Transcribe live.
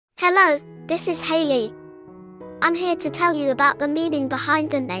Hello, this is Haley. I'm here to tell you about the meaning behind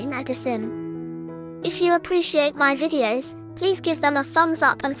the name Addisyn. If you appreciate my videos, please give them a thumbs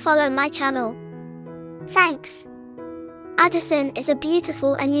up and follow my channel. Thanks. Addisyn is a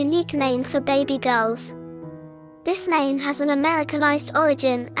beautiful and unique name for baby girls. This name has an Americanized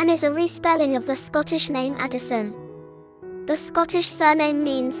origin and is a respelling of the Scottish name Addisyn. The Scottish surname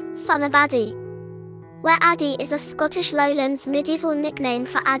means son of Addy, where Addy is a Scottish Lowlands medieval nickname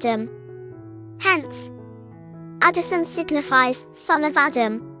for Adam. Hence, Addisyn signifies son of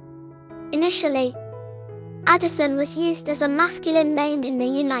Adam. Initially, Addisyn was used as a masculine name in the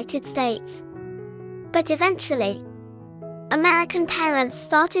United States. But eventually, American parents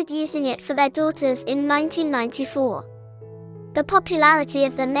started using it for their daughters in 1994. The popularity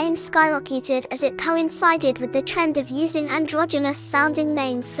of the name skyrocketed as it coincided with the trend of using androgynous-sounding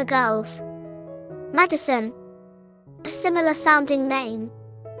names for girls. Madison, a similar-sounding name,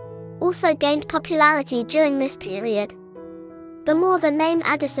 also gained popularity during this period. The more the name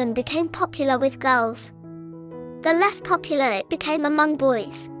Addisyn became popular with girls, the less popular it became among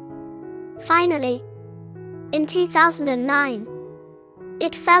boys. Finally, in 2009,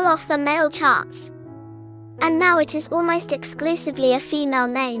 it fell off the male charts, and now it is almost exclusively a female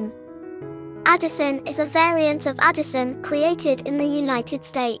name. Addisyn is a variant of Addison created in the United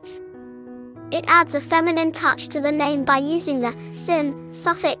States. It adds a feminine touch to the name by using the syn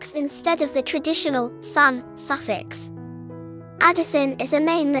suffix instead of the traditional son suffix. Addisyn is a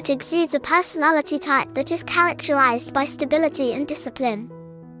name that exudes a personality type that is characterized by stability and discipline.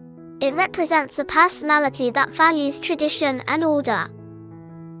 It represents a personality that values tradition and order.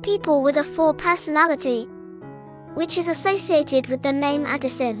 People with a 4 personality, which is associated with the name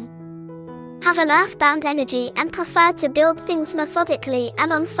Addisyn, have an earthbound energy and prefer to build things methodically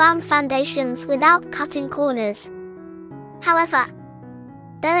and on firm foundations without cutting corners. However,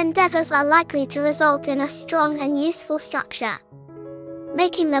 their endeavors are likely to result in a strong and useful structure,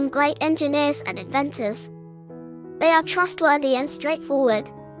 making them great engineers and inventors. They are trustworthy and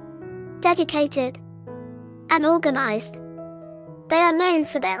straightforward, dedicated, and organized. They are known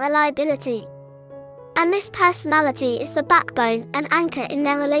for their reliability, and this personality is the backbone and anchor in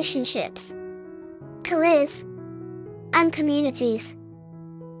their relationships, careers, and communities.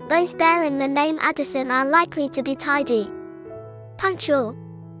 Those bearing the name Addisyn are likely to be tidy, punctual,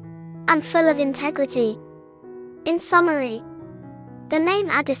 and full of integrity. In summary, the name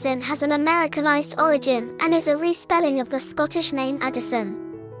Addisyn has an Americanized origin and is a respelling of the Scottish name Addison,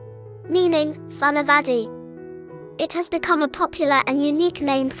 meaning son of Addy. It has become a popular and unique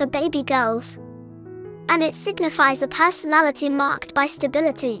name for baby girls, and it signifies a personality marked by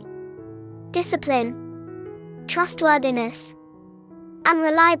stability, discipline, trustworthiness, and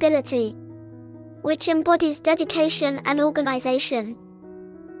reliability, which embodies dedication and organization.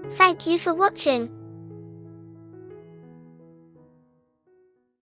 Thank you for watching.